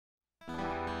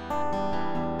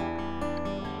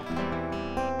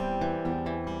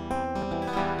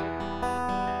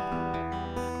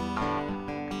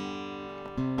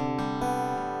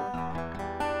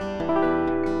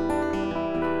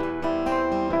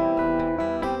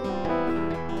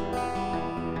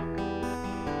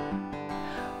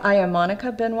I am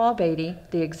Monica Benoit Beatty,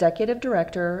 the Executive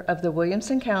Director of the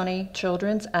Williamson County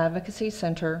Children's Advocacy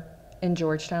Center in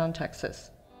Georgetown, Texas.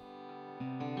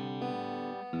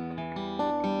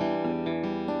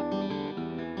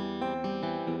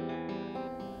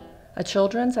 A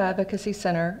Children's Advocacy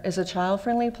Center is a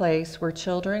child-friendly place where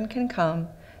children can come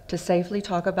to safely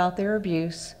talk about their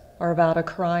abuse or about a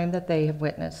crime that they have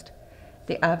witnessed.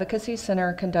 The Advocacy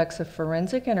Center conducts a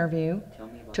forensic interview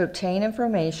to obtain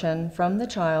information from the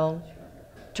child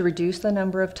to reduce the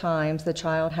number of times the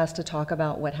child has to talk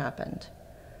about what happened.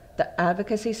 The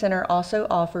Advocacy Center also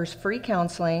offers free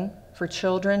counseling for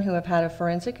children who have had a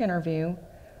forensic interview,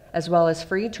 as well as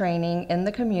free training in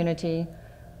the community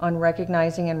on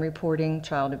recognizing and reporting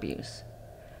child abuse.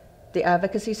 The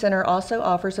Advocacy Center also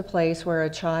offers a place where a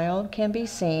child can be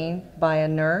seen by a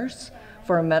nurse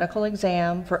for a medical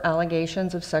exam for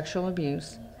allegations of sexual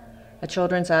abuse. A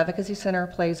Children's Advocacy Center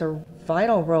plays a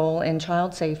vital role in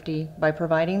child safety by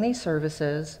providing these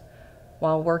services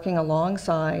while working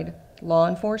alongside law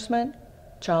enforcement,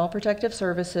 child protective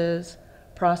services,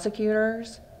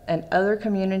 prosecutors, and other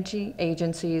community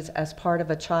agencies as part of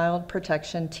a child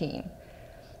protection team.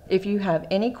 If you have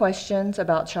any questions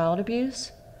about child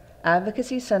abuse,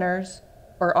 advocacy centers,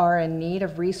 or are in need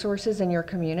of resources in your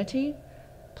community,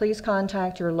 please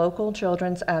contact your local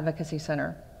Children's Advocacy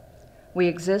Center. We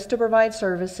exist to provide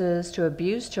services to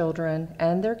abused children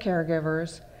and their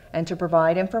caregivers and to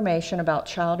provide information about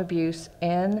child abuse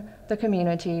in the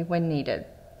community when needed.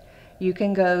 You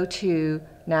can go to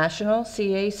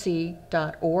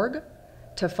nationalcac.org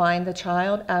to find the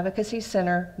Child Advocacy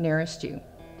Center nearest you.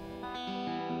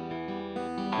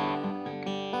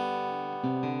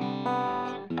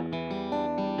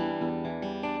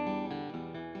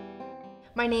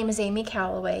 My name is Amy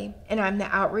Calloway, and I'm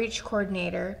the Outreach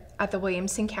Coordinator at the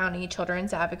Williamson County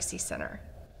Children's Advocacy Center.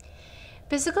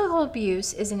 Physical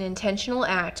abuse is an intentional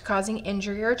act causing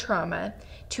injury or trauma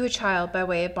to a child by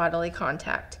way of bodily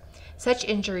contact. Such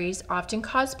injuries often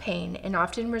cause pain and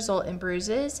often result in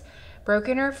bruises,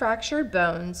 broken or fractured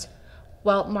bones,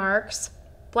 welt marks,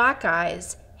 black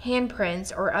eyes,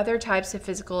 handprints, or other types of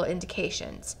physical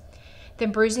indications. The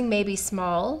bruising may be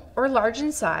small or large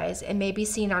in size and may be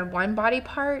seen on one body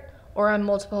part or on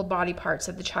multiple body parts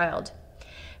of the child.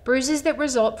 Bruises that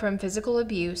result from physical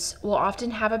abuse will often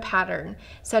have a pattern,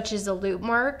 such as a loop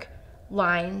mark,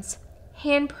 lines,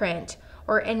 handprint,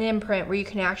 or an imprint where you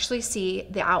can actually see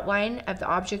the outline of the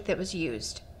object that was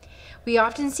used. We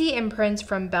often see imprints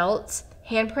from belts,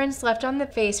 handprints left on the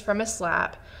face from a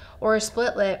slap, or a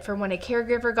split lip from when a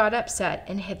caregiver got upset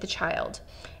and hit the child.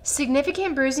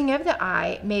 Significant bruising of the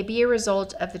eye may be a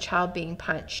result of the child being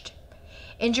punched.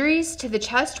 Injuries to the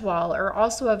chest wall are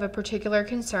also of a particular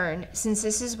concern, since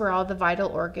this is where all the vital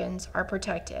organs are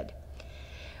protected.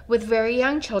 With very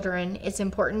young children, it's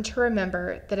important to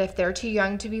remember that if they're too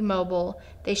young to be mobile,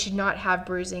 they should not have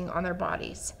bruising on their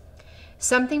bodies.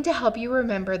 Something to help you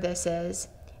remember this is,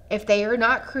 if they are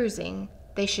not cruising,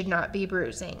 they should not be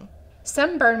bruising.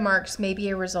 Some burn marks may be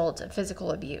a result of physical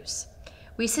abuse.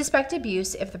 We suspect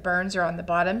abuse if the burns are on the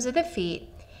bottoms of the feet,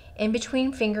 in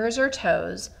between fingers or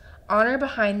toes, on or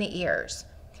behind the ears.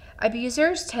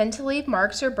 Abusers tend to leave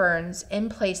marks or burns in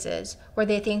places where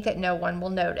they think that no one will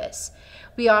notice.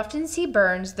 We often see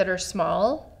burns that are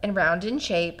small and round in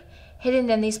shape, hidden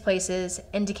in these places,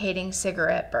 indicating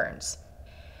cigarette burns.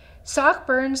 Sock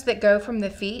burns that go from the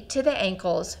feet to the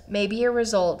ankles may be a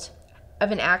result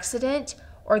of an accident,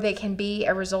 or they can be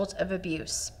a result of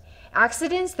abuse.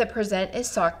 Accidents that present as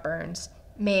sock burns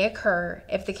may occur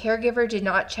if the caregiver did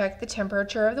not check the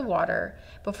temperature of the water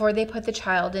before they put the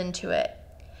child into it.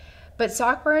 But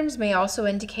sock burns may also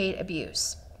indicate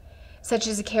abuse, such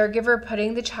as a caregiver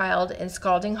putting the child in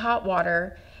scalding hot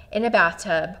water in a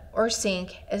bathtub or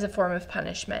sink as a form of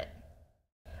punishment.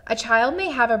 A child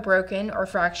may have a broken or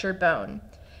fractured bone.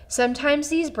 Sometimes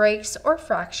these breaks or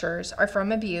fractures are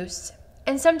from abuse,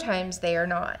 and sometimes they are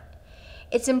not.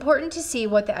 It's important to see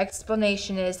what the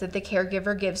explanation is that the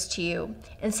caregiver gives to you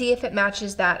and see if it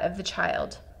matches that of the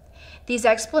child. These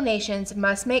explanations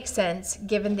must make sense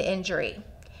given the injury.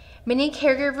 Many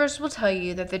caregivers will tell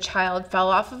you that the child fell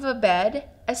off of a bed,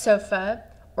 a sofa,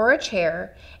 or a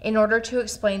chair in order to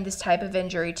explain this type of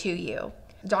injury to you.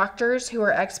 Doctors who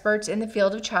are experts in the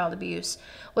field of child abuse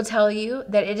will tell you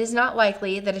that it is not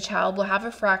likely that a child will have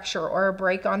a fracture or a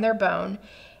break on their bone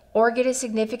or get a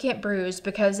significant bruise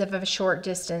because of a short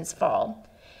distance fall.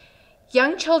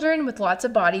 Young children with lots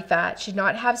of body fat should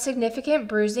not have significant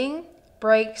bruising,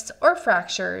 breaks, or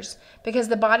fractures because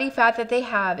the body fat that they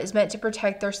have is meant to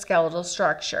protect their skeletal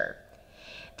structure.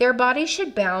 Their body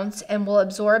should bounce and will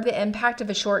absorb the impact of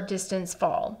a short distance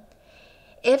fall.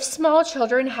 If small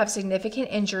children have significant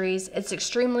injuries, it's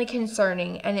extremely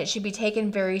concerning and it should be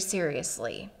taken very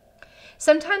seriously.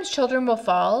 Sometimes children will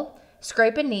fall,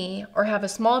 scrape a knee, or have a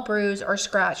small bruise or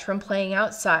scratch from playing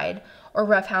outside or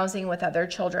roughhousing with other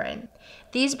children.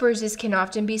 These bruises can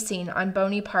often be seen on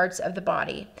bony parts of the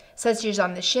body, such as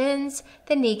on the shins,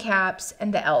 the kneecaps,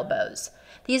 and the elbows.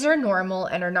 These are normal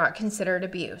and are not considered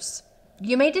abuse.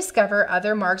 You may discover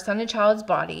other marks on a child's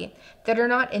body that are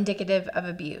not indicative of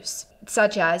abuse,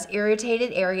 such as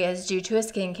irritated areas due to a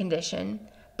skin condition,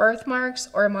 birthmarks,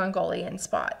 or Mongolian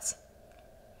spots.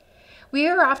 We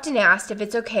are often asked if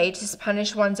it's okay to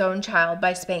punish one's own child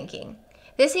by spanking.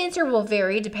 This answer will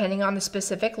vary depending on the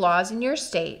specific laws in your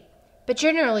state, but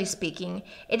generally speaking,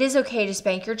 it is okay to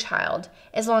spank your child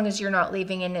as long as you're not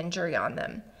leaving an injury on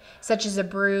them, such as a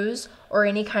bruise or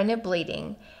any kind of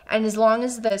bleeding, and as long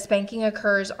as the spanking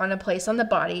occurs on a place on the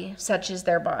body, such as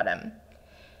their bottom.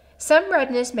 Some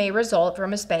redness may result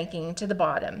from a spanking to the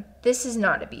bottom. This is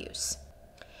not abuse.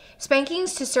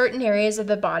 Spankings to certain areas of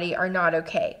the body are not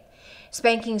okay.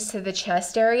 Spankings to the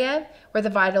chest area, where the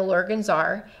vital organs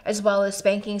are, as well as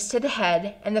spankings to the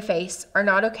head and the face are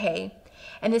not okay,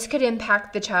 and this could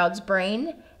impact the child's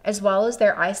brain, as well as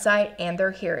their eyesight and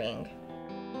their hearing.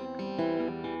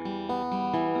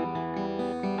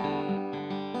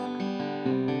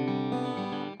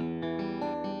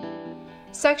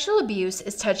 Sexual abuse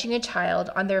is touching a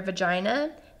child on their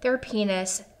vagina, their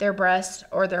penis, their breast,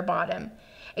 or their bottom,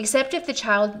 except if the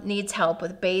child needs help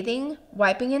with bathing,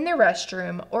 wiping in the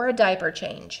restroom, or a diaper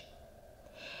change.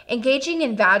 Engaging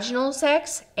in vaginal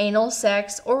sex, anal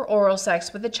sex, or oral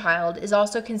sex with a child is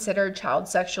also considered child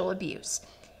sexual abuse.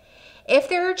 If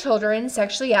there are children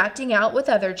sexually acting out with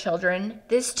other children,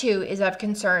 this too is of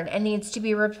concern and needs to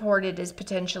be reported as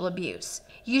potential abuse.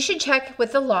 You should check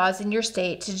with the laws in your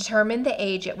state to determine the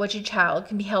age at which a child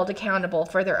can be held accountable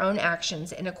for their own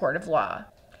actions in a court of law.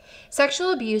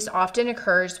 Sexual abuse often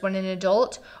occurs when an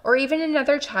adult or even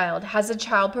another child has a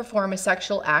child perform a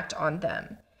sexual act on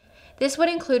them. This would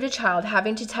include a child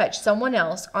having to touch someone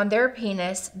else on their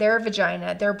penis, their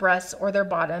vagina, their breasts, or their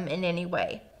bottom in any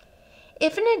way.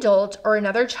 If an adult or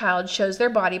another child shows their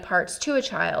body parts to a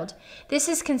child, this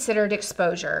is considered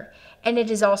exposure, and it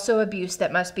is also abuse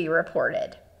that must be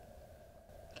reported.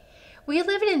 We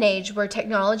live in an age where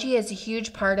technology is a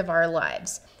huge part of our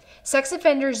lives. Sex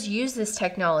offenders use this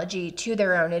technology to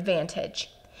their own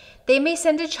advantage. They may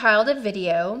send a child a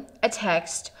video, a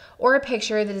text, or a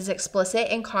picture that is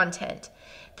explicit in content.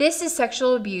 This is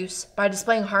sexual abuse by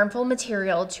displaying harmful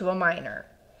material to a minor.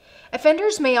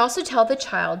 Offenders may also tell the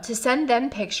child to send them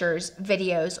pictures,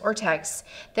 videos, or texts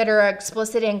that are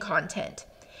explicit in content.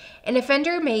 An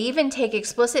offender may even take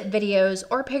explicit videos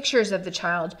or pictures of the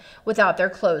child without their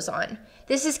clothes on.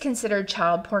 This is considered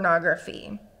child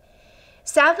pornography.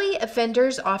 Sadly,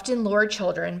 offenders often lure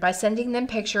children by sending them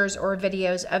pictures or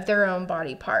videos of their own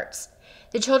body parts.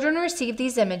 The children receive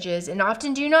these images and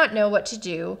often do not know what to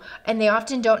do, and they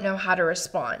often don't know how to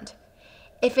respond.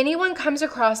 If anyone comes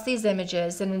across these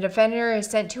images and an offender is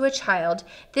sent to a child,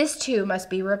 this too must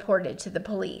be reported to the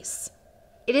police.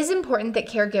 It is important that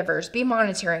caregivers be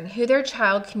monitoring who their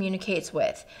child communicates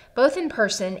with, both in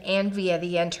person and via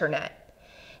the internet.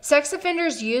 Sex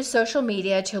offenders use social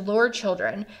media to lure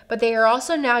children, but they are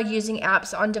also now using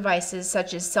apps on devices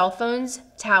such as cell phones,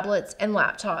 tablets, and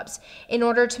laptops in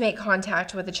order to make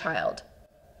contact with a child.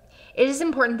 It is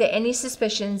important that any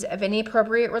suspicions of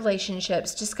inappropriate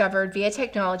relationships discovered via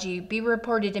technology be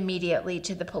reported immediately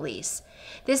to the police.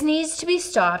 This needs to be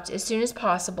stopped as soon as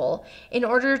possible in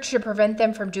order to prevent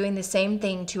them from doing the same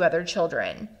thing to other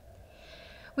children.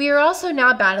 We are also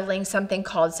now battling something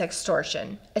called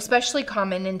sextortion, especially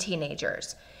common in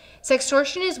teenagers.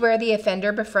 Sextortion is where the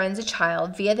offender befriends a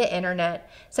child via the internet,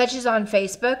 such as on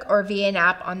Facebook or via an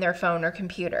app on their phone or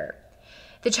computer.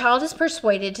 The child is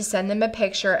persuaded to send them a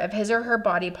picture of his or her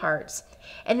body parts,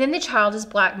 and then the child is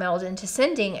blackmailed into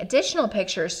sending additional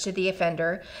pictures to the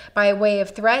offender by way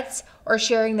of threats or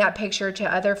sharing that picture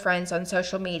to other friends on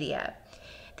social media.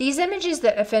 These images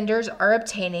that offenders are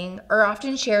obtaining are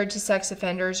often shared to sex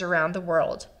offenders around the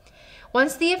world.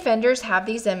 Once the offenders have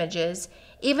these images,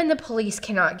 even the police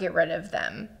cannot get rid of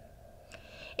them.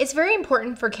 It's very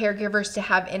important for caregivers to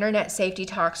have internet safety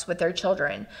talks with their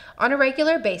children on a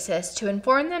regular basis to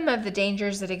inform them of the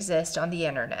dangers that exist on the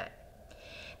internet.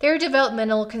 There are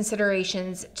developmental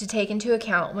considerations to take into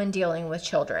account when dealing with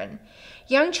children.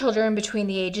 Young children between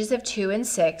the ages of 2 and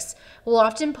 6 will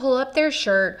often pull up their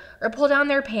shirt or pull down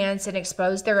their pants and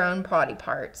expose their own body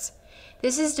parts.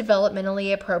 This is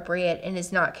developmentally appropriate and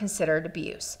is not considered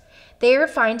abuse. They are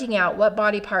finding out what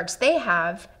body parts they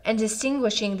have and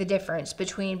distinguishing the difference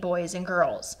between boys and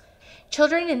girls.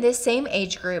 Children in this same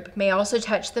age group may also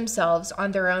touch themselves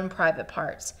on their own private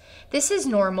parts. This is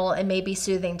normal and may be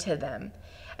soothing to them,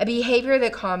 a behavior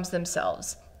that calms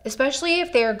themselves, especially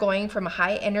if they are going from a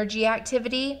high energy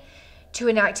activity to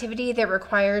an activity that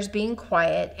requires being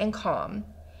quiet and calm.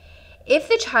 If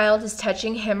the child is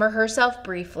touching him or herself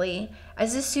briefly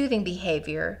as a soothing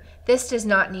behavior, this does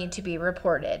not need to be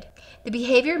reported. The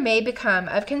behavior may become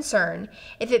of concern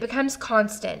if it becomes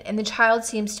constant and the child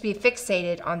seems to be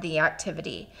fixated on the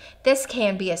activity. This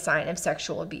can be a sign of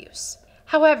sexual abuse.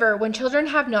 However, when children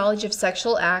have knowledge of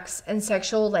sexual acts and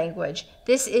sexual language,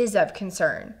 this is of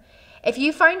concern. If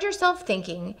you find yourself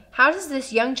thinking, how does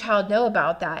this young child know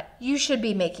about that? You should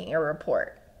be making a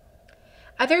report.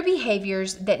 Other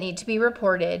behaviors that need to be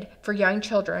reported for young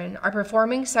children are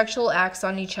performing sexual acts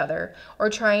on each other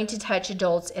or trying to touch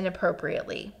adults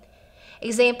inappropriately.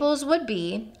 Examples would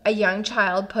be a young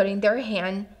child putting their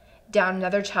hand down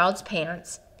another child's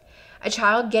pants, a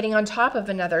child getting on top of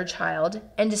another child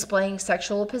and displaying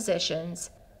sexual positions.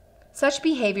 Such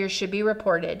behaviors should be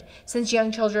reported since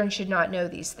young children should not know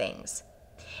these things.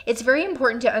 It's very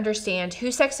important to understand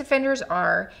who sex offenders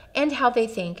are and how they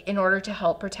think in order to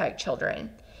help protect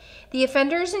children. The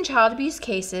offenders in child abuse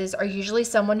cases are usually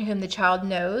someone whom the child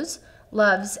knows,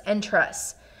 loves, and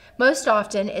trusts. Most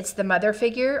often, it's the mother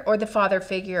figure or the father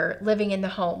figure living in the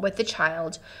home with the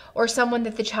child, or someone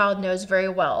that the child knows very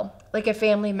well, like a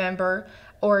family member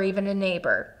or even a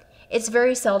neighbor. It's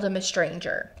very seldom a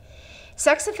stranger.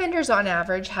 Sex offenders on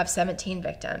average have 17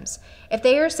 victims. If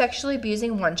they are sexually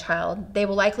abusing one child, they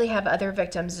will likely have other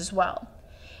victims as well.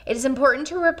 It is important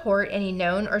to report any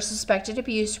known or suspected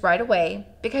abuse right away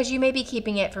because you may be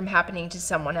keeping it from happening to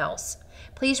someone else.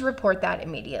 Please report that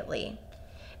immediately.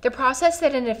 The process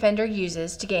that an offender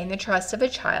uses to gain the trust of a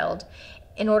child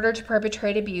in order to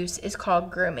perpetrate abuse is called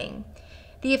grooming.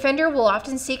 The offender will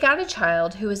often seek out a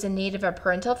child who is in need of a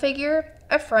parental figure,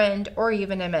 a friend, or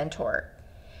even a mentor.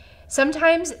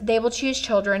 Sometimes they will choose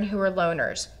children who are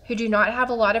loners, who do not have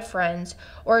a lot of friends,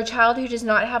 or a child who does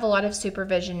not have a lot of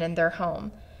supervision in their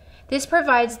home. This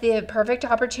provides the perfect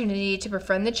opportunity to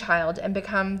befriend the child and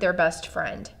become their best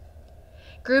friend.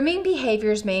 Grooming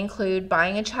behaviors may include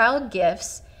buying a child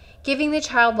gifts, giving the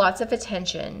child lots of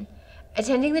attention,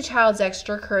 attending the child's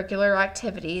extracurricular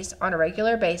activities on a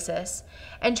regular basis,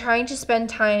 and trying to spend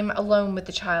time alone with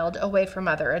the child away from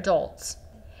other adults.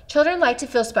 Children like to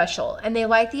feel special, and they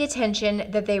like the attention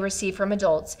that they receive from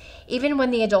adults, even when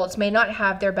the adults may not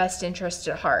have their best interest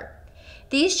at heart.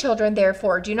 These children,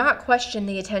 therefore, do not question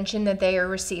the attention that they are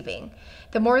receiving.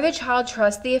 The more the child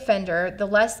trusts the offender, the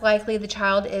less likely the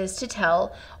child is to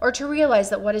tell or to realize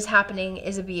that what is happening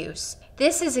is abuse.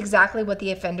 This is exactly what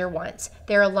the offender wants: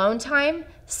 their alone time,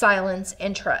 silence,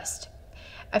 and trust.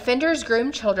 Offenders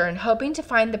groom children hoping to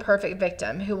find the perfect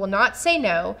victim who will not say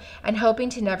no and hoping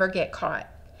to never get caught.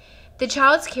 The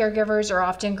child's caregivers are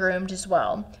often groomed as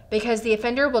well, because the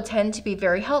offender will tend to be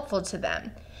very helpful to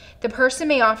them. The person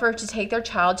may offer to take their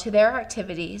child to their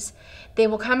activities. They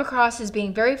will come across as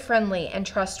being very friendly and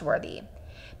trustworthy.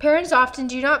 Parents often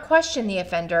do not question the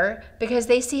offender because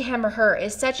they see him or her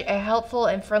as such a helpful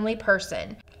and friendly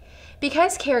person.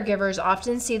 Because caregivers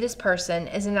often see this person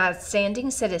as an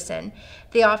outstanding citizen,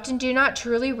 they often do not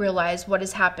truly realize what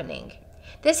is happening.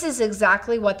 This is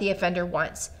exactly what the offender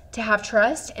wants: to have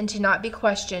trust and to not be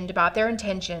questioned about their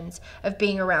intentions of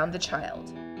being around the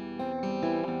child.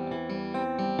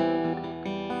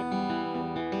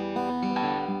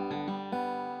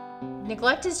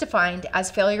 Neglect is defined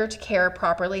as failure to care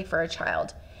properly for a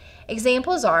child.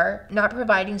 Examples are not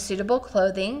providing suitable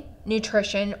clothing,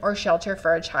 nutrition, or shelter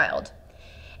for a child.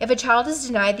 If a child is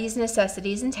denied these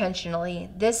necessities intentionally,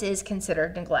 this is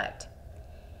considered neglect.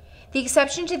 The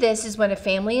exception to this is when a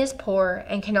family is poor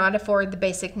and cannot afford the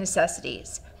basic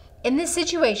necessities. In this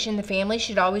situation, the family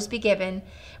should always be given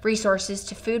resources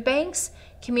to food banks,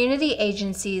 community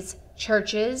agencies,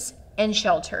 churches, and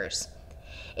shelters.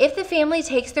 If the family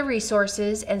takes the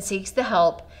resources and seeks the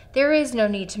help, there is no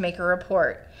need to make a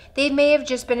report. They may have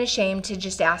just been ashamed to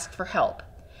just ask for help.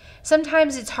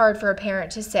 Sometimes it's hard for a parent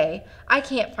to say, "I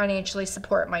can't financially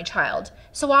support my child,"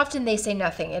 so often they say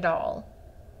nothing at all.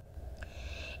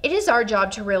 It is our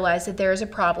job to realize that there is a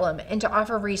problem and to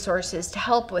offer resources to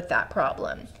help with that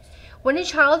problem. When a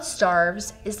child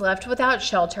starves, is left without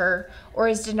shelter, or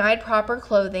is denied proper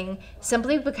clothing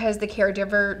simply because the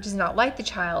caregiver does not like the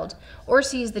child or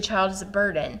sees the child as a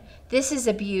burden, this is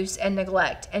abuse and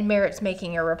neglect and merits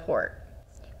making a report.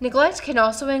 Neglect can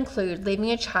also include leaving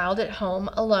a child at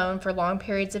home alone for long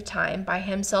periods of time by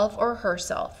himself or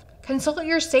herself. Consult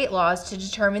your state laws to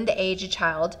determine the age a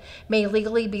child may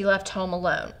legally be left home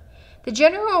alone. The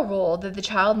general rule that the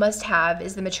child must have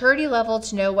is the maturity level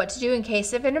to know what to do in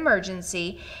case of an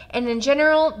emergency, and in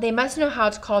general, they must know how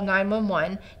to call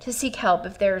 911 to seek help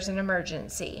if there is an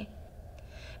emergency.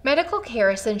 Medical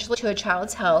care essential to a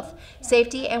child's health,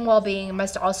 safety, and well-being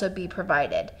must also be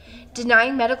provided.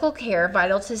 Denying medical care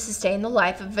vital to sustain the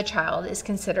life of a child is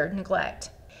considered neglect.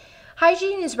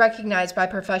 Hygiene is recognized by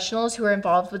professionals who are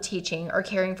involved with teaching or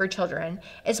caring for children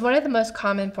as one of the most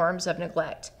common forms of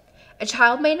neglect. A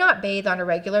child may not bathe on a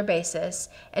regular basis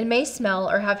and may smell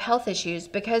or have health issues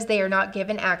because they are not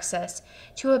given access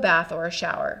to a bath or a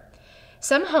shower.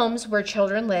 Some homes where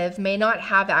children live may not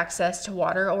have access to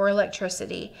water or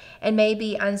electricity and may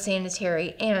be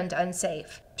unsanitary and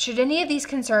unsafe. Should any of these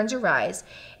concerns arise,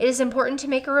 it is important to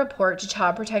make a report to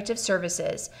Child Protective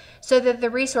Services so that the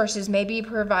resources may be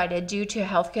provided due to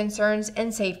health concerns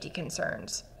and safety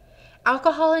concerns.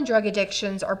 Alcohol and drug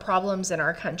addictions are problems in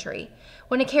our country.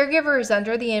 When a caregiver is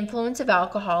under the influence of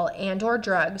alcohol and/or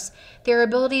drugs, their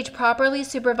ability to properly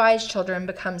supervise children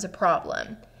becomes a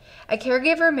problem. A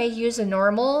caregiver may use a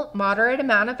normal, moderate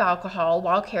amount of alcohol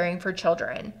while caring for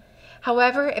children.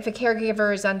 However, if a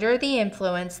caregiver is under the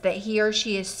influence that he or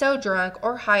she is so drunk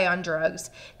or high on drugs,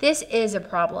 this is a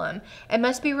problem and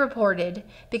must be reported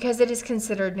because it is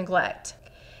considered neglect.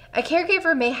 A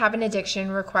caregiver may have an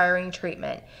addiction requiring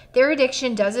treatment. Their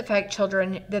addiction does affect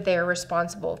children that they are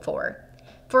responsible for.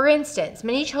 For instance,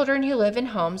 many children who live in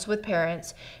homes with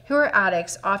parents who are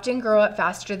addicts often grow up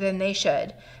faster than they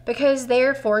should because they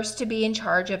are forced to be in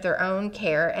charge of their own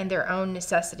care and their own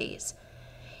necessities.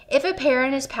 If a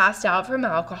parent is passed out from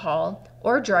alcohol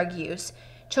or drug use,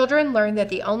 children learn that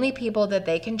the only people that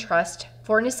they can trust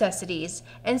for necessities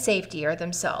and safety are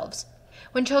themselves.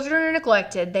 When children are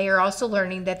neglected, they are also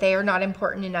learning that they are not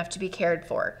important enough to be cared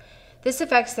for. This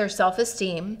affects their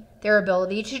self-esteem, their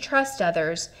ability to trust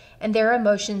others, and their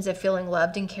emotions of feeling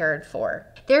loved and cared for.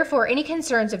 Therefore, any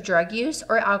concerns of drug use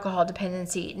or alcohol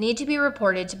dependency need to be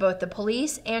reported to both the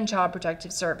police and Child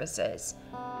Protective Services.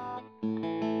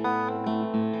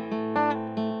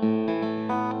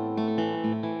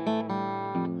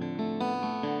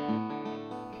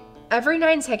 Every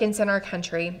 9 seconds in our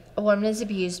country, a woman is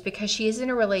abused because she is in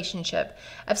a relationship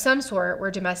of some sort where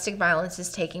domestic violence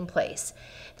is taking place.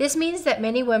 This means that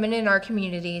many women in our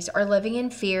communities are living in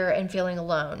fear and feeling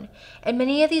alone, and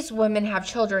many of these women have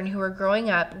children who are growing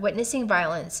up witnessing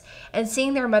violence and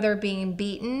seeing their mother being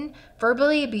beaten,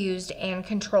 verbally abused, and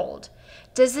controlled.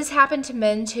 Does this happen to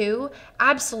men too?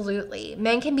 Absolutely.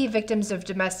 Men can be victims of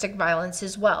domestic violence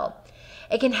as well.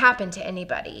 It can happen to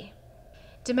anybody.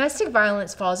 Domestic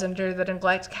violence falls under the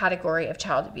neglect category of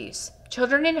child abuse.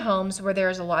 Children in homes where there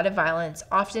is a lot of violence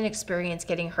often experience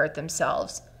getting hurt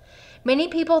themselves. Many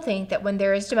people think that when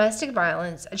there is domestic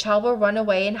violence, a child will run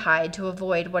away and hide to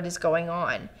avoid what is going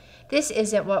on. This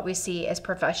isn't what we see as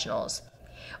professionals.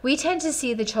 We tend to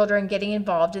see the children getting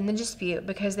involved in the dispute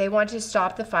because they want to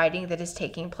stop the fighting that is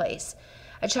taking place.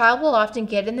 A child will often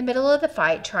get in the middle of the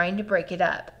fight trying to break it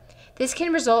up. This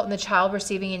can result in the child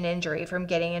receiving an injury from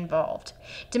getting involved.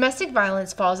 Domestic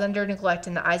violence falls under neglect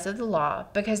in the eyes of the law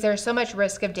because there is so much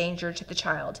risk of danger to the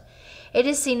child. It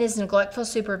is seen as neglectful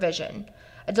supervision.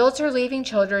 Adults are leaving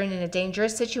children in a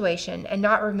dangerous situation and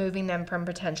not removing them from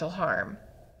potential harm.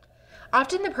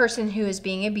 Often the person who is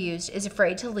being abused is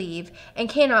afraid to leave and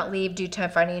cannot leave due to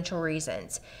financial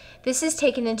reasons. This is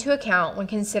taken into account when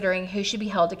considering who should be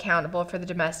held accountable for the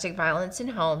domestic violence in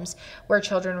homes where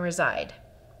children reside.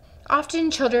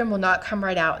 Often, children will not come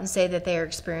right out and say that they are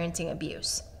experiencing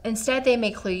abuse. Instead, they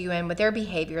may clue you in with their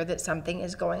behavior that something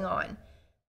is going on.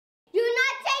 You're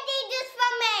not taking this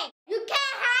from me! You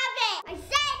can't have it! I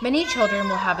said Many children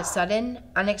will have a sudden,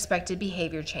 unexpected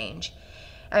behavior change.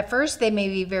 At first, they may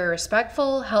be very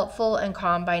respectful, helpful, and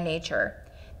calm by nature.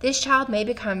 This child may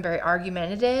become very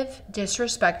argumentative,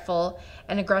 disrespectful,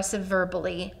 and aggressive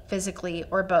verbally, physically,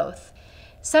 or both.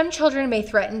 Some children may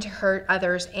threaten to hurt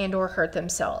others and/or hurt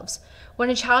themselves.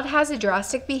 When a child has a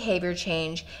drastic behavior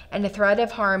change and a threat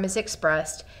of harm is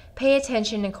expressed, pay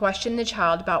attention and question the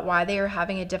child about why they are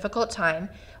having a difficult time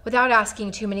without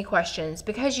asking too many questions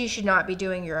because you should not be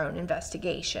doing your own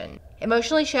investigation.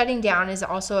 Emotionally shutting down is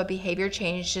also a behavior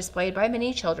change displayed by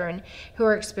many children who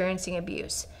are experiencing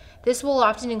abuse. This will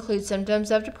often include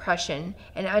symptoms of depression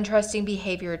and untrusting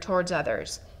behavior towards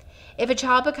others. If a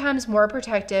child becomes more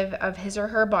protective of his or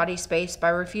her body space by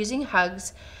refusing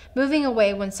hugs, moving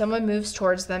away when someone moves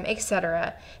towards them,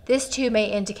 etc., this too may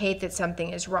indicate that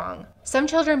something is wrong. Some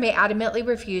children may adamantly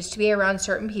refuse to be around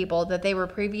certain people that they were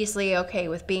previously okay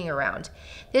with being around.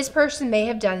 This person may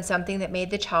have done something that made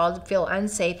the child feel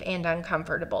unsafe and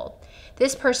uncomfortable.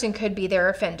 This person could be their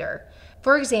offender.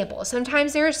 For example,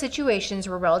 sometimes there are situations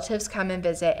where relatives come and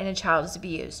visit and a child is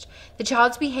abused. The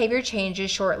child's behavior changes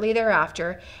shortly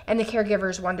thereafter, and the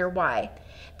caregivers wonder why.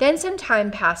 Then some time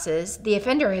passes, the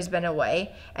offender has been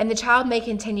away, and the child may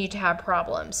continue to have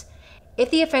problems. If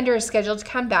the offender is scheduled to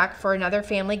come back for another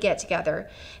family get-together,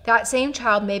 that same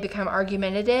child may become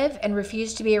argumentative and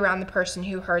refuse to be around the person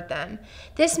who hurt them.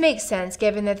 This makes sense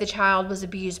given that the child was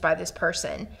abused by this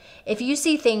person. If you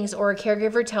see things or a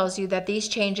caregiver tells you that these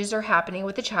changes are happening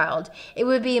with the child, it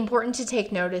would be important to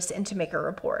take notice and to make a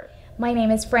report. My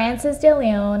name is Frances De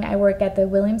Leon. I work at the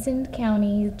Williamson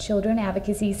County Children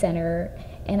Advocacy Center,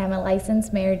 and I'm a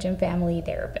licensed marriage and family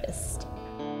therapist.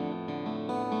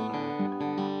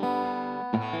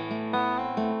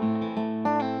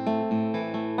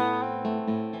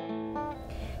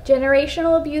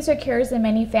 Generational abuse occurs in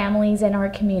many families in our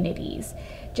communities.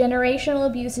 Generational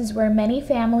abuse is where many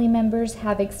family members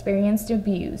have experienced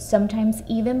abuse, sometimes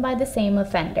even by the same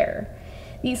offender.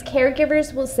 These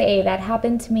caregivers will say, "That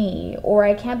happened to me," or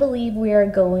 "I can't believe we are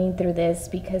going through this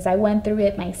because I went through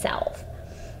it myself."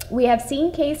 We have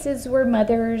seen cases where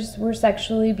mothers were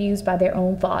sexually abused by their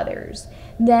own fathers.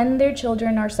 Then their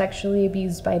children are sexually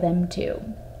abused by them too.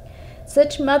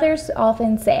 Such mothers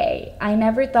often say, "I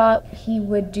never thought he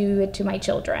would do it to my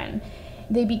children."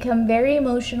 They become very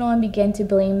emotional and begin to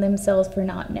blame themselves for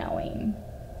not knowing.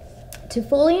 To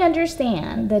fully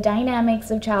understand the dynamics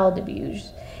of child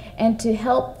abuse and to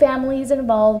help families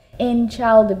involved in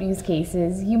child abuse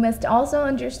cases, you must also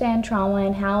understand trauma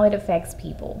and how it affects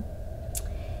people.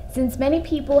 Since many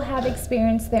people have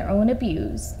experienced their own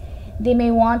abuse, they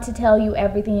may want to tell you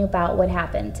everything about what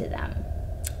happened to them.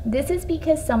 This is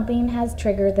because something has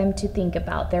triggered them to think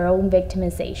about their own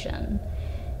victimization.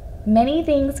 Many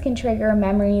things can trigger a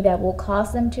memory that will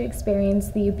cause them to experience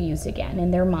the abuse again in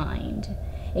their mind.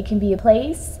 It can be a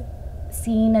place,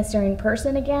 seeing a certain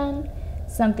person again,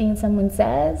 something someone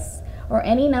says, or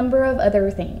any number of other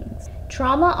things.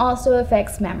 Trauma also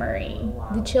affects memory.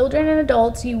 The children and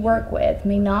adults you work with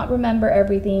may not remember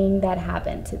everything that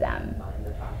happened to them.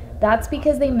 That's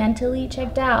because they mentally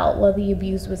checked out while the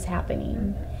abuse was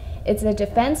happening. It's a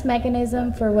defense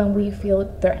mechanism for when we feel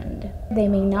threatened. They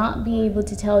may not be able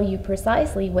to tell you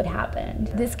precisely what happened.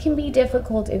 This can be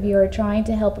difficult if you are trying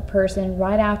to help a person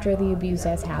right after the abuse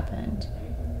has happened.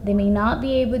 They may not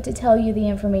be able to tell you the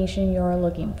information you are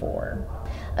looking for.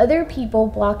 Other people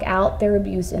block out their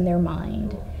abuse in their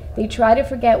mind. They try to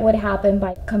forget what happened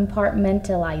by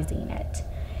compartmentalizing it.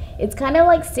 It's kind of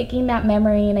like sticking that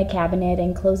memory in a cabinet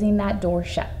and closing that door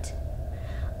shut.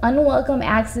 Unwelcome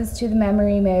access to the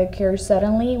memory may occur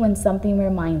suddenly when something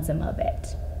reminds them of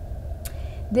it.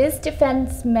 This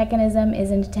defense mechanism is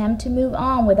an attempt to move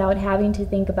on without having to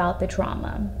think about the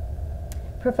trauma.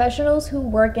 Professionals who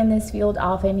work in this field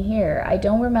often hear, "I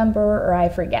don't remember," or "I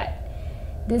forget."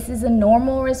 This is a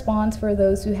normal response for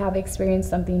those who have experienced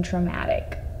something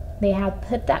traumatic. They have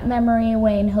put that memory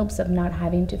away in hopes of not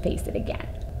having to face it again.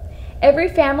 Every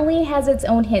family has its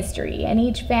own history, and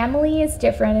each family is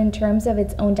different in terms of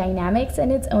its own dynamics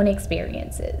and its own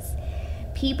experiences.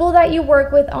 People that you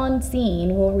work with on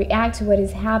scene will react to what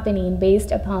is happening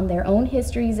based upon their own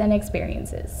histories and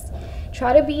experiences.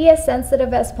 Try to be as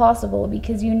sensitive as possible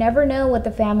because you never know what the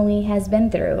family has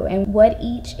been through and what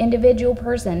each individual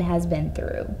person has been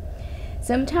through.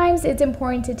 Sometimes it's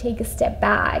important to take a step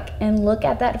back and look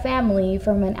at that family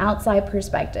from an outside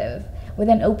perspective with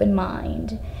an open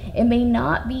mind. It may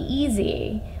not be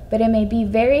easy, but it may be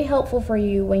very helpful for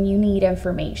you when you need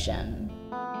information.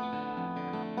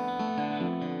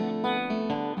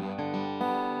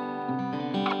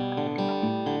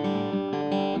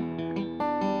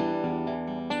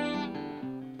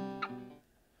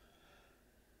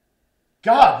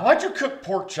 God, why'd you cook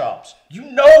pork chops? You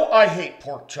know I hate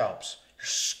pork chops. You're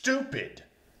stupid.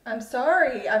 I'm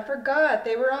sorry, I forgot.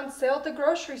 They were on sale at the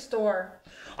grocery store.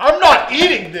 I'm not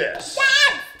eating this!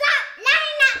 Dad, stop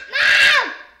yelling at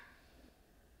Mom!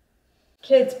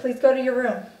 Kids, please go to your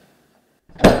room.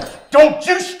 Don't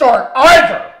you start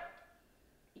either!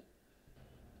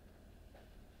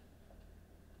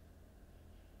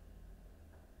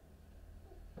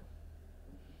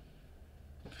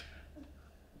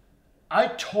 I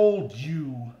told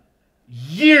you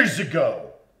years ago,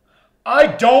 I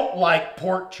don't like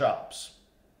pork chops.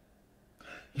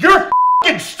 You're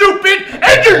f***ing stupid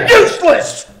and you're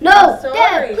useless! No, Sorry.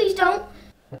 Dad, please don't.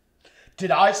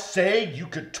 Did I say you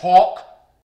could talk?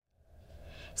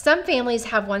 Some families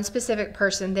have one specific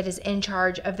person that is in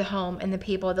charge of the home and the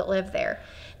people that live there.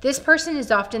 This person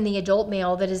is often the adult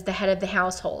male that is the head of the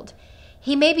household.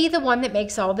 He may be the one that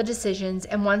makes all the decisions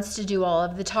and wants to do all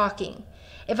of the talking.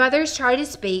 If others try to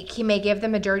speak, he may give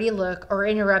them a dirty look or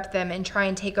interrupt them and try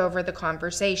and take over the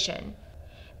conversation.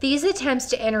 These attempts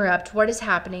to interrupt what is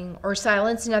happening or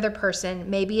silence another person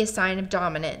may be a sign of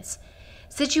dominance.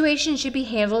 Situations should be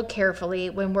handled carefully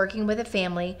when working with a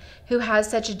family who has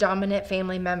such a dominant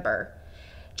family member.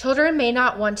 Children may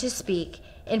not want to speak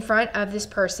in front of this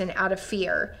person out of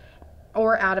fear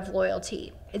or out of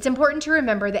loyalty. It's important to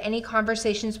remember that any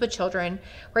conversations with children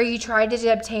where you try to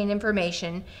obtain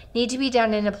information need to be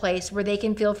done in a place where they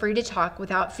can feel free to talk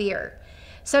without fear.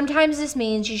 Sometimes this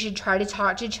means you should try to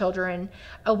talk to children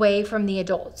away from the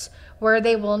adults, where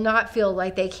they will not feel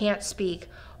like they can't speak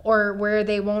or where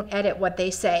they won't edit what they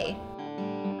say.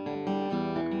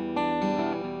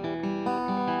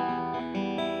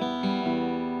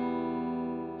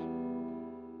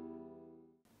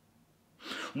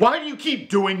 Why do you keep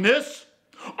doing this?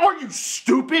 Are you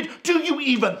stupid? Do you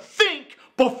even think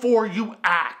before you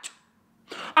act?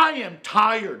 I am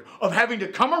tired of having to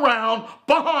come around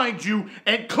behind you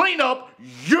and clean up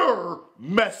your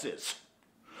messes.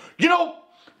 You know,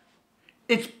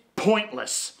 it's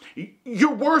pointless.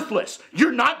 You're worthless.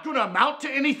 You're not going to amount to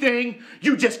anything.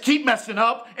 You just keep messing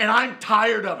up, and I'm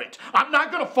tired of it. I'm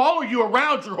not going to follow you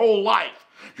around your whole life.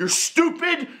 You're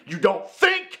stupid, you don't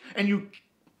think, and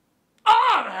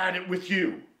I've had it with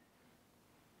you.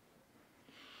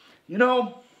 You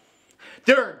know,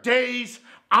 there are days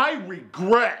I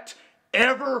regret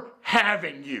ever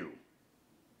having you.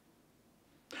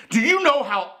 Do you know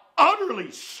how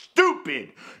utterly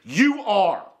stupid you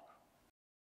are?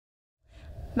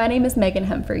 My name is Megan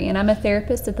Humphrey, and I'm a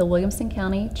therapist at the Williamson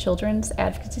County Children's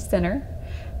Advocacy Center,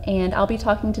 and I'll be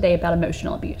talking today about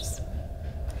emotional abuse.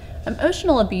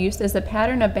 Emotional abuse is a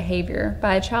pattern of behavior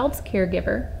by a child's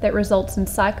caregiver that results in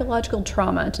psychological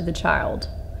trauma to the child.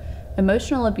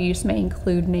 Emotional abuse may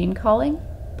include name-calling,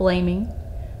 blaming,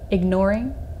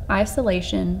 ignoring,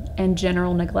 isolation, and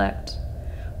general neglect.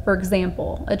 For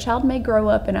example, a child may grow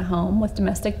up in a home with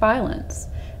domestic violence,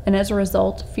 and as a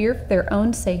result, fear for their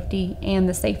own safety and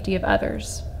the safety of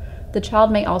others. The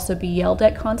child may also be yelled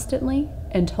at constantly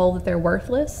and told that they're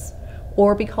worthless,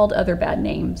 or be called other bad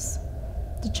names.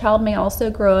 The child may also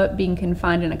grow up being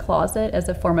confined in a closet as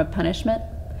a form of punishment,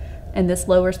 and this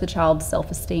lowers the child's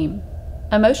self-esteem.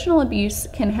 Emotional abuse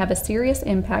can have a serious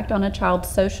impact on a child's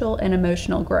social and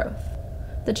emotional growth.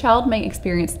 The child may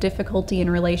experience difficulty in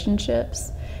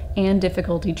relationships and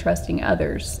difficulty trusting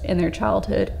others in their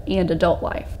childhood and adult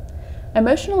life.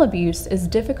 Emotional abuse is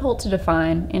difficult to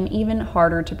define and even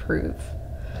harder to prove.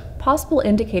 Possible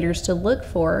indicators to look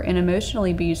for in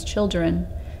emotionally abused children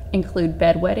include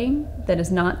bedwetting that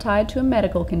is not tied to a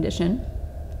medical condition,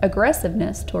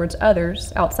 aggressiveness towards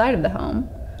others outside of the home,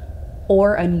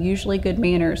 or unusually good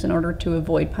manners in order to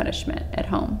avoid punishment at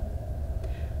home.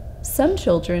 Some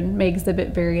children may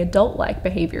exhibit very adult-like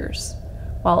behaviors,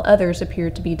 while others appear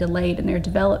to be delayed in their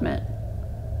development.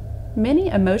 Many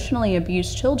emotionally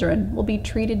abused children will be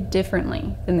treated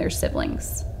differently than their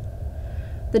siblings.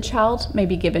 The child may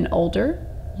be given older,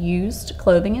 used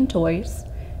clothing and toys,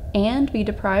 and be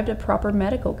deprived of proper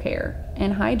medical care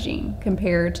and hygiene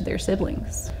compared to their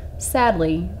siblings.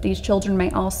 Sadly, these children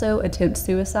may also attempt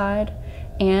suicide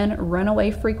and run away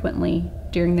frequently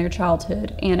during their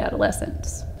childhood and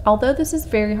adolescence. Although this is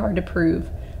very hard to prove,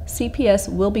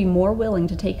 CPS will be more willing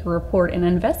to take a report and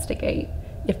investigate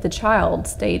if the child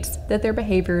states that their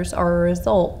behaviors are a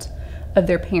result of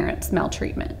their parents'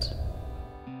 maltreatment.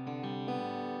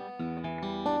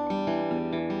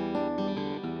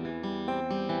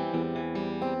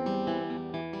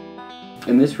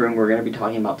 In this room, we're going to be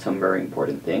talking about some very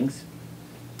important things,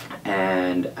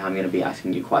 and I'm going to be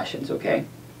asking you questions, okay?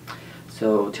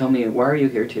 So tell me, why are you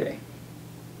here today?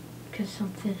 Because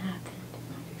something happened.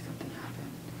 Okay, something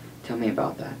happened. Tell me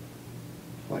about that.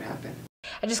 What happened?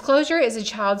 A disclosure is a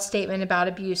child's statement about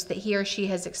abuse that he or she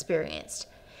has experienced.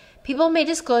 People may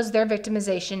disclose their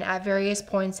victimization at various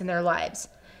points in their lives.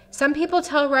 Some people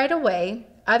tell right away,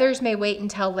 others may wait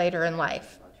until later in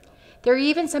life. There are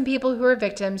even some people who are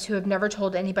victims who have never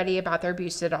told anybody about their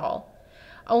abuse at all.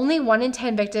 Only 1 in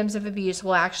 10 victims of abuse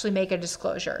will actually make a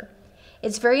disclosure.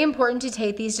 It's very important to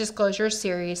take these disclosures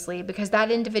seriously because that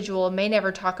individual may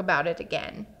never talk about it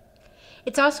again.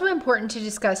 It's also important to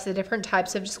discuss the different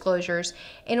types of disclosures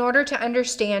in order to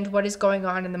understand what is going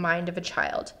on in the mind of a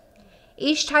child.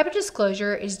 Each type of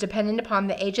disclosure is dependent upon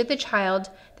the age of the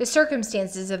child, the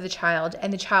circumstances of the child,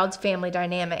 and the child's family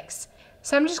dynamics.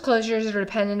 Some disclosures are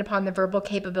dependent upon the verbal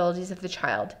capabilities of the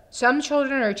child. Some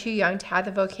children are too young to have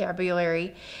the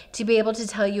vocabulary to be able to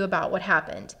tell you about what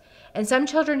happened, and some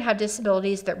children have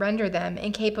disabilities that render them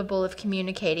incapable of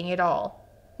communicating at all.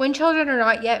 When children are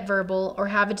not yet verbal or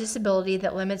have a disability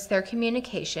that limits their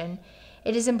communication,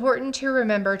 it is important to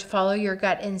remember to follow your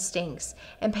gut instincts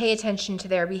and pay attention to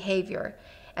their behavior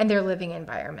and their living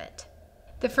environment.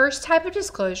 The first type of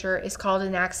disclosure is called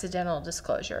an accidental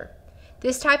disclosure.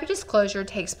 This type of disclosure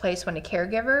takes place when a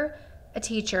caregiver, a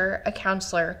teacher, a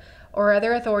counselor, or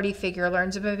other authority figure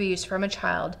learns of abuse from a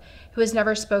child who has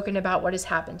never spoken about what has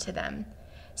happened to them.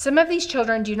 Some of these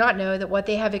children do not know that what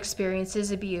they have experienced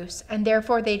is abuse, and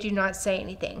therefore they do not say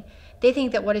anything. They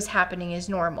think that what is happening is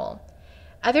normal.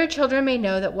 Other children may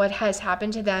know that what has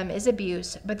happened to them is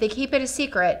abuse, but they keep it a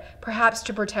secret, perhaps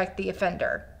to protect the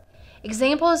offender.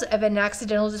 Examples of an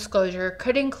accidental disclosure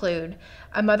could include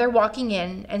a mother walking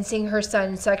in and seeing her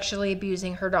son sexually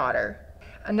abusing her daughter.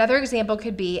 Another example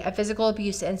could be a physical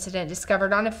abuse incident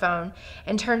discovered on a phone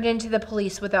and turned into the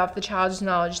police without the child's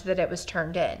knowledge that it was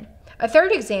turned in. A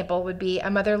third example would be a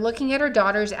mother looking at her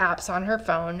daughter's apps on her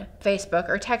phone, Facebook,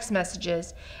 or text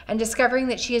messages, and discovering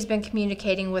that she has been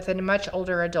communicating with a much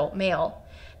older adult male.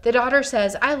 The daughter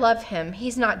says, "I love him,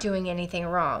 he's not doing anything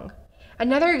wrong."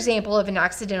 Another example of an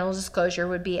accidental disclosure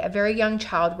would be a very young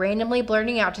child randomly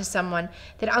blurting out to someone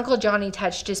that Uncle Johnny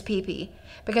touched his pee-pee,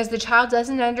 because the child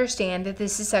doesn't understand that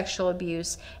this is sexual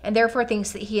abuse and therefore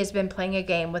thinks that he has been playing a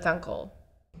game with Uncle.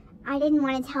 I didn't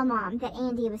want to tell Mom that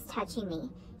Andy was touching me.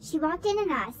 She walked in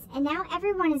on us, and now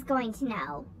everyone is going to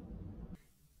know.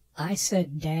 I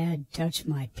said Dad touched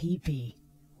my pee-pee.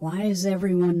 Why is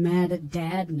everyone mad at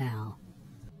Dad now?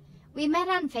 We met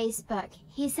on Facebook.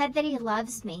 He said that he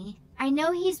loves me. I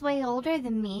know he's way older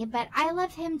than me, but I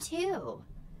love him too.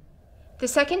 The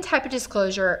second type of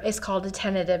disclosure is called a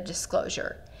tentative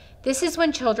disclosure. This is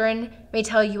when children may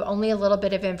tell you only a little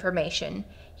bit of information.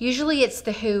 Usually it's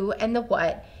the who and the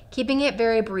what, keeping it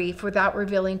very brief without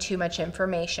revealing too much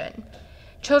information.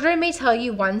 Children may tell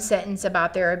you one sentence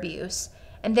about their abuse,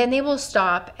 and then they will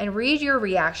stop and read your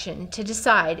reaction to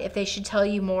decide if they should tell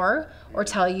you more or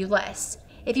tell you less.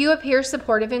 If you appear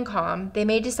supportive and calm, they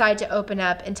may decide to open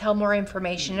up and tell more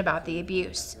information about the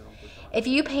abuse. If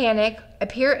you panic,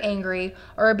 appear angry,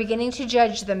 or are beginning to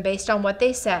judge them based on what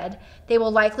they said, they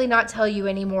will likely not tell you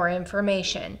any more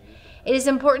information. It is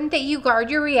important that you guard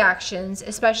your reactions,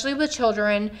 especially with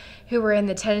children who are in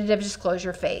the tentative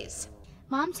disclosure phase.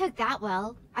 Mom took that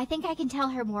well. I think I can tell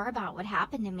her more about what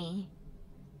happened to me.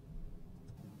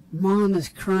 Mom is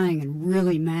crying and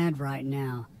really mad right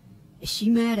now. Is she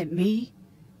mad at me?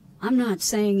 I'm not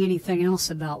saying anything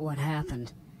else about what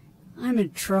happened. I'm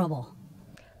in trouble.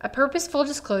 A purposeful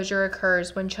disclosure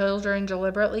occurs when children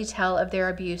deliberately tell of their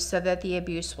abuse so that the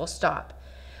abuse will stop.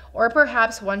 Or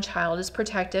perhaps one child is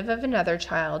protective of another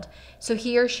child, so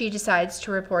he or she decides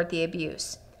to report the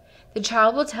abuse. The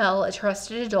child will tell a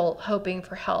trusted adult hoping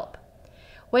for help.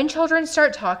 When children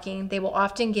start talking, they will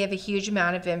often give a huge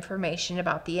amount of information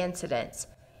about the incidents.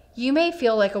 You may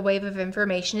feel like a wave of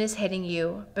information is hitting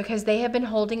you because they have been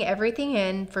holding everything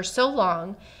in for so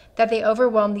long that they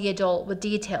overwhelm the adult with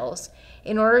details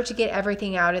in order to get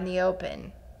everything out in the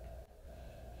open.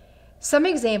 Some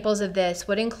examples of this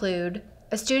would include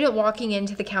a student walking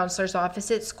into the counselor's office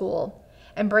at school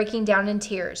and breaking down in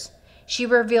tears. She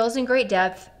reveals in great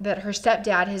depth that her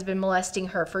stepdad has been molesting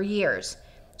her for years.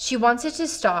 She wants it to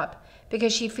stop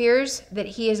because she fears that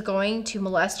he is going to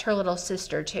molest her little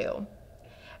sister too.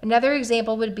 Another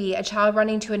example would be a child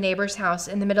running to a neighbor's house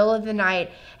in the middle of the night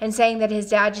and saying that his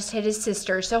dad just hit his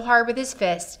sister so hard with his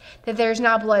fist that there's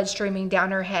now blood streaming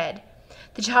down her head.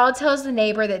 The child tells the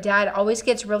neighbor that dad always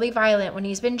gets really violent when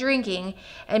he's been drinking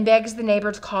and begs the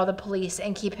neighbor to call the police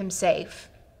and keep him safe.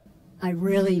 I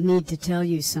really need to tell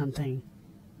you something.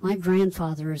 My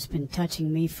grandfather has been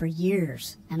touching me for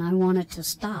years, and I want it to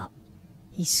stop.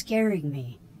 He's scaring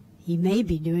me. He may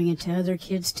be doing it to other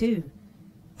kids too.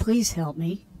 Please help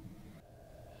me.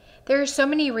 There are so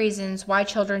many reasons why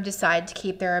children decide to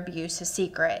keep their abuse a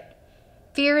secret.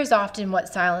 Fear is often what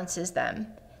silences them.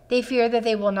 They fear that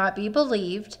they will not be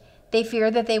believed. They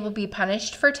fear that they will be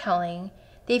punished for telling.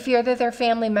 They fear that their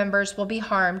family members will be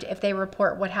harmed if they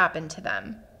report what happened to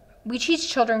them. We teach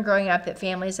children growing up that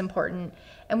family is important,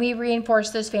 and we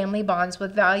reinforce those family bonds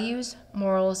with values,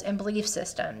 morals, and belief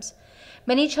systems.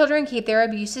 Many children keep their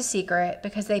abuse a secret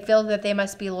because they feel that they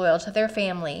must be loyal to their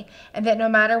family and that no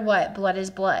matter what, blood is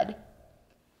blood.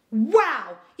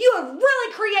 Wow! You have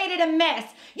really created a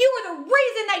mess! You are the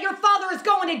reason that your father is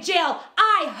going to jail!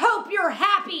 I hope you're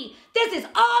happy! This is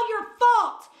all your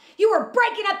fault! You are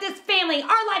breaking up this family!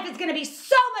 Our life is going to be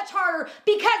so much harder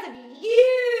because of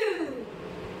you!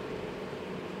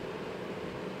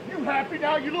 You happy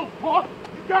now, you little punk?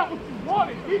 You got what you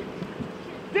wanted,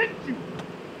 didn't you?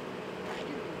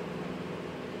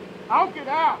 I'll get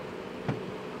out.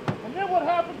 And then what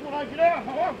happens when I get out,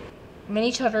 huh?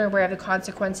 Many children are aware of the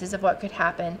consequences of what could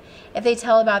happen if they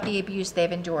tell about the abuse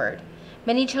they've endured.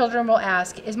 Many children will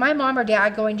ask, is my mom or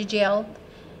dad going to jail?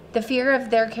 The fear of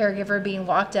their caregiver being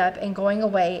locked up and going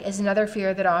away is another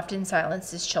fear that often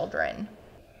silences children.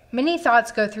 Many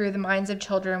thoughts go through the minds of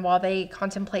children while they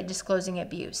contemplate disclosing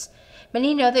abuse.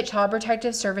 Many know that Child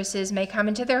Protective Services may come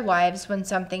into their lives when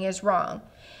something is wrong.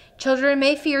 Children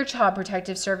may fear Child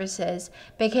Protective Services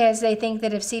because they think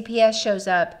that if CPS shows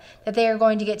up, that they are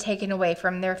going to get taken away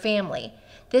from their family.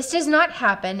 This does not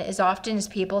happen as often as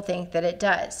people think that it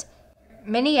does.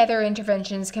 Many other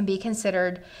interventions can be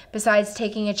considered besides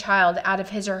taking a child out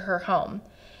of his or her home.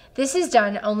 This is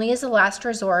done only as a last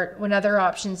resort when other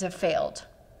options have failed.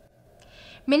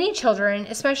 Many children,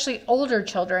 especially older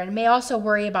children, may also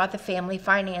worry about the family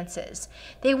finances.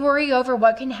 They worry over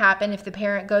what can happen if the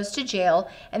parent goes to jail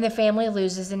and the family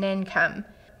loses an income.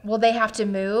 Will they have to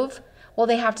move? Will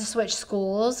they have to switch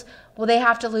schools? Will they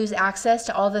have to lose access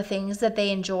to all the things that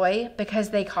they enjoy because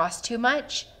they cost too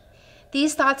much?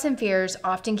 These thoughts and fears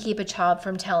often keep a child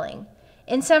from telling.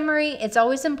 In summary, it's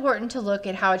always important to look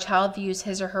at how a child views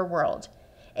his or her world.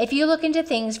 If you look into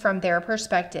things from their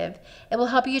perspective, it will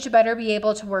help you to better be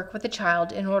able to work with the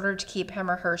child in order to keep him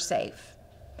or her safe.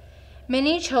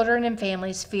 Many children and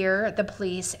families fear the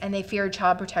police and they fear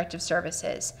Child Protective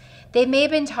Services. They may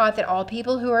have been taught that all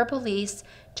people who are police,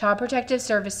 Child Protective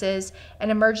Services,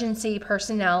 and emergency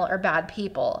personnel are bad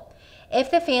people. If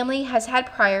the family has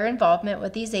had prior involvement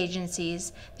with these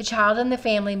agencies, the child and the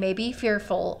family may be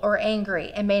fearful or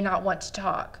angry and may not want to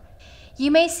talk. You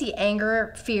may see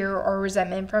anger, fear, or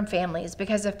resentment from families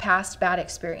because of past bad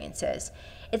experiences.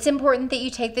 It's important that you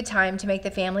take the time to make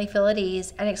the family feel at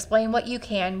ease and explain what you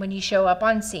can when you show up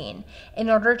on scene in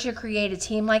order to create a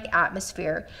team-like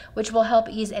atmosphere which will help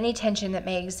ease any tension that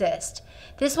may exist.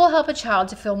 This will help a child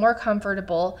to feel more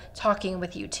comfortable talking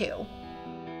with you too.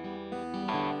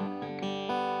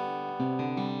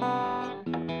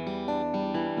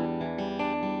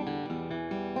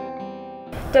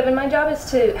 Devin, my job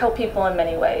is to help people in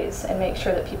many ways and make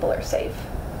sure that people are safe.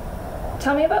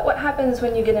 Tell me about what happens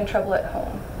when you get in trouble at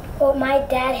home. Well, my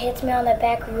dad hits me on the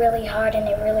back really hard and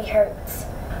it really hurts.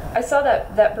 I saw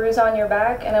that bruise on your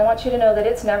back, and I want you to know that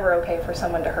it's never okay for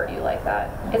someone to hurt you like that.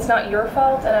 It's not your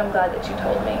fault, and I'm glad that you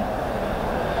told me.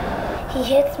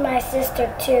 He hits my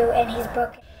sister too, and he's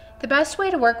broken. The best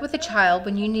way to work with a child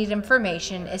when you need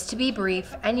information is to be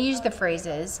brief and use the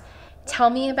phrases, tell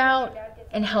me about,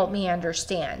 and help me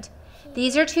understand.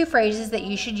 These are two phrases that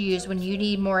you should use when you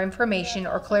need more information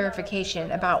or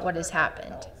clarification about what has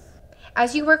happened.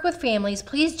 As you work with families,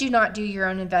 please do not do your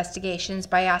own investigations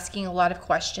by asking a lot of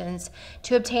questions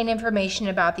to obtain information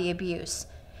about the abuse.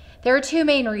 There are two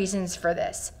main reasons for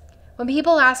this. When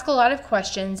people ask a lot of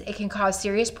questions, it can cause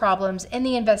serious problems in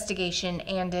the investigation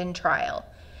and in trial.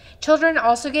 Children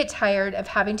also get tired of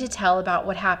having to tell about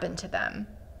what happened to them.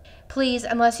 Please,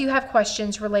 unless you have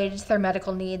questions related to their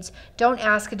medical needs, don't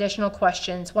ask additional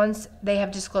questions once they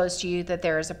have disclosed to you that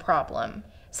there is a problem.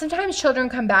 Sometimes children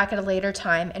come back at a later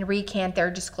time and recant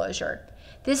their disclosure.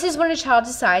 This is when a child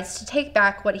decides to take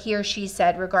back what he or she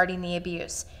said regarding the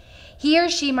abuse. He or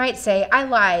she might say, I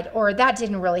lied, or that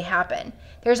didn't really happen.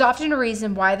 There's often a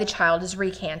reason why the child is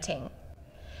recanting.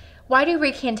 Why do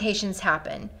recantations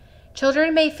happen?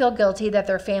 Children may feel guilty that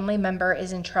their family member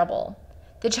is in trouble.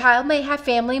 The child may have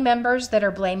family members that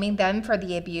are blaming them for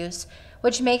the abuse,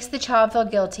 which makes the child feel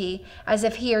guilty as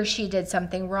if he or she did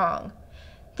something wrong.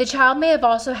 The child may have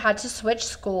also had to switch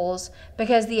schools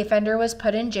because the offender was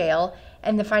put in jail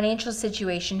and the financial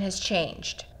situation has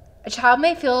changed. A child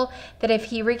may feel that if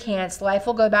he recants, life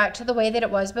will go back to the way that it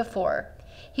was before.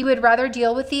 He would rather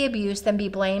deal with the abuse than be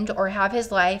blamed or have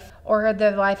his life or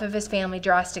the life of his family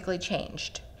drastically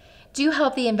changed. Do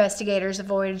help the investigators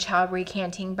avoid a child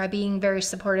recanting by being very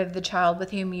supportive of the child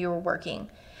with whom you are working.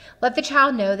 Let the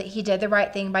child know that he did the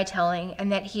right thing by telling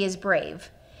and that he is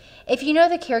brave. If you know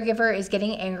the caregiver is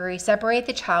getting angry, separate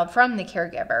the child from the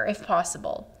caregiver if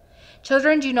possible.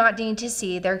 Children do not need to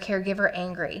see their caregiver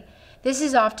angry. This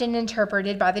is often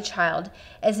interpreted by the child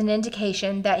as an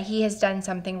indication that he has done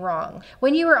something wrong.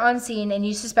 When you are on scene and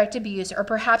you suspect abuse, or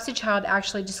perhaps a child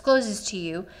actually discloses to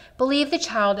you, believe the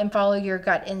child and follow your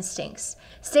gut instincts.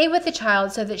 Stay with the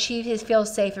child so that she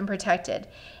feels safe and protected.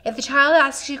 If the child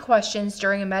asks you questions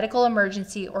during a medical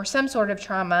emergency or some sort of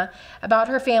trauma about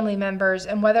her family members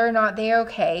and whether or not they are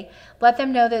okay, let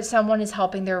them know that someone is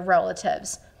helping their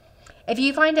relatives. If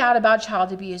you find out about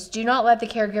child abuse, do not let the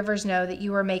caregivers know that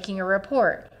you are making a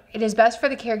report. It is best for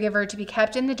the caregiver to be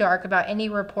kept in the dark about any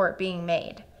report being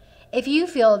made. If you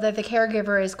feel that the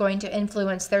caregiver is going to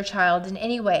influence their child in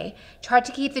any way, try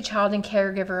to keep the child and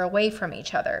caregiver away from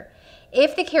each other.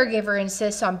 If the caregiver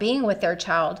insists on being with their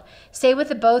child, stay with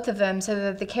the both of them so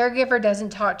that the caregiver doesn't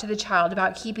talk to the child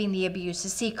about keeping the abuse a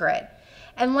secret.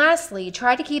 And lastly,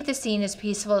 try to keep the scene as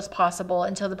peaceful as possible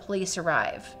until the police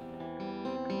arrive.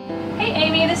 Hey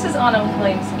Amy, this is Anna with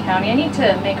Williamson County. I need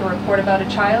to make a report about a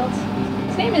child.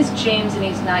 His name is James and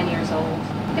he's 9 years old.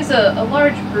 He has a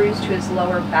large bruise to his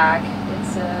lower back.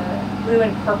 It's blue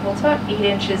and purple. It's about 8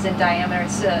 inches in diameter.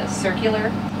 It's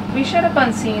circular. We showed up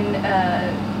on scene,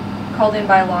 called in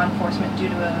by law enforcement due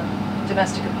to a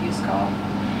domestic abuse call.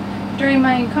 During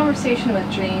my conversation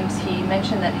with James, he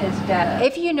mentioned that his dad...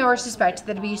 If you know or suspect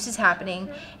that abuse is happening,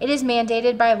 it is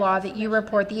mandated by law that you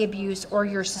report the abuse or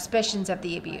your suspicions of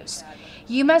the abuse.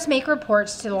 You must make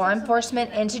reports to law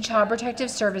enforcement and to Child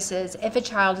Protective Services if a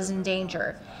child is in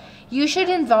danger. You should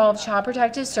involve Child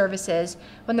Protective Services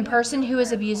when the person who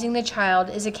is abusing the child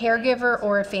is a caregiver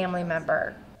or a family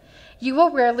member. You will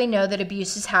rarely know that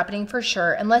abuse is happening for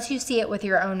sure unless you see it with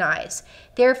your own eyes.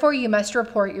 Therefore, you must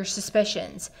report your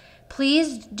suspicions.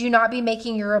 Please do not be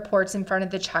making your reports in front of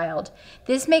the child.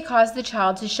 This may cause the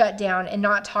child to shut down and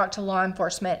not talk to law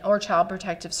enforcement or Child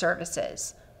Protective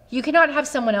Services. You cannot have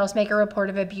someone else make a report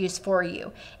of abuse for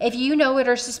you. If you know it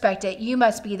or suspect it, you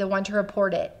must be the one to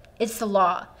report it. It's the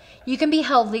law. You can be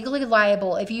held legally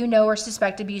liable if you know or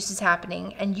suspect abuse is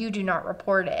happening and you do not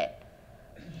report it.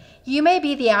 You may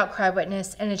be the outcry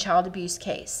witness in a child abuse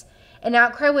case. An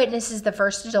outcry witness is the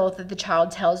first adult that the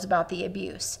child tells about the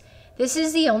abuse. This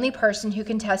is the only person who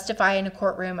can testify in a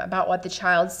courtroom about what the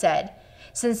child said,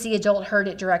 since the adult heard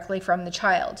it directly from the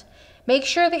child. Make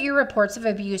sure that your reports of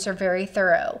abuse are very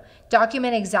thorough.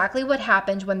 Document exactly what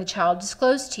happened when the child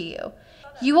disclosed to you.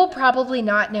 You will probably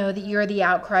not know that you're the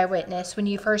outcry witness when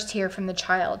you first hear from the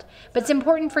child, but it's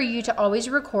important for you to always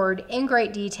record in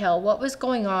great detail what was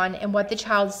going on and what the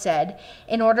child said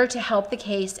in order to help the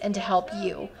case and to help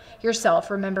you yourself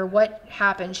remember what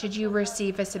happened should you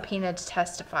receive a subpoena to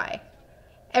testify.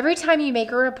 Every time you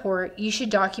make a report, you should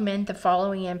document the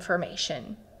following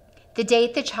information: the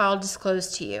date the child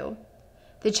disclosed to you,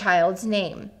 the child's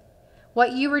name,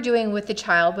 what you were doing with the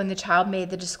child when the child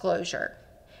made the disclosure.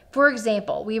 For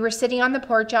example, we were sitting on the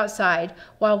porch outside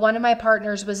while one of my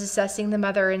partners was assessing the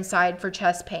mother inside for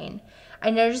chest pain. I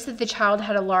noticed that the child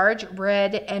had a large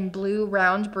red and blue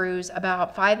round bruise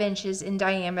about 5 inches in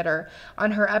diameter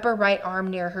on her upper right arm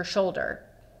near her shoulder.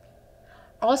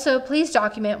 Also, please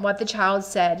document what the child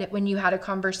said when you had a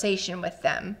conversation with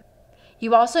them.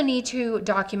 You also need to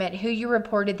document who you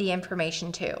reported the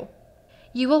information to.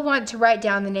 You will want to write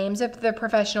down the names of the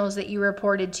professionals that you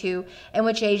reported to and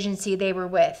which agency they were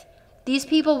with. These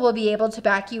people will be able to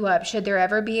back you up should there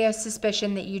ever be a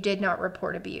suspicion that you did not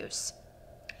report abuse.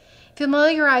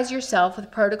 Familiarize yourself with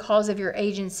protocols of your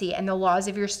agency and the laws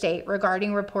of your state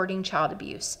regarding reporting child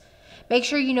abuse. Make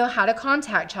sure you know how to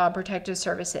contact Child Protective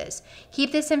Services.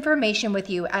 Keep this information with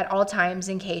you at all times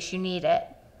in case you need it.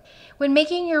 When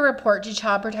making your report to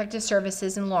Child Protective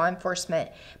Services and law enforcement,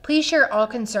 please share all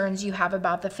concerns you have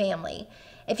about the family.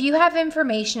 If you have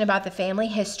information about the family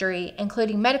history,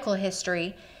 including medical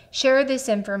history, share this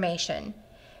information.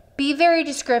 Be very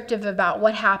descriptive about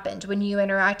what happened when you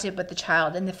interacted with the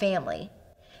child and the family.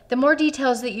 The more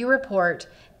details that you report,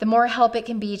 the more help it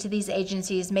can be to these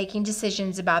agencies making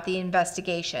decisions about the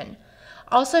investigation.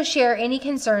 Also share any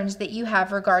concerns that you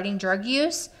have regarding drug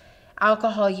use,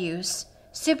 alcohol use,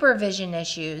 supervision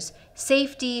issues,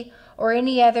 safety, or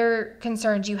any other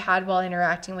concerns you had while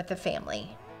interacting with the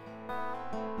family.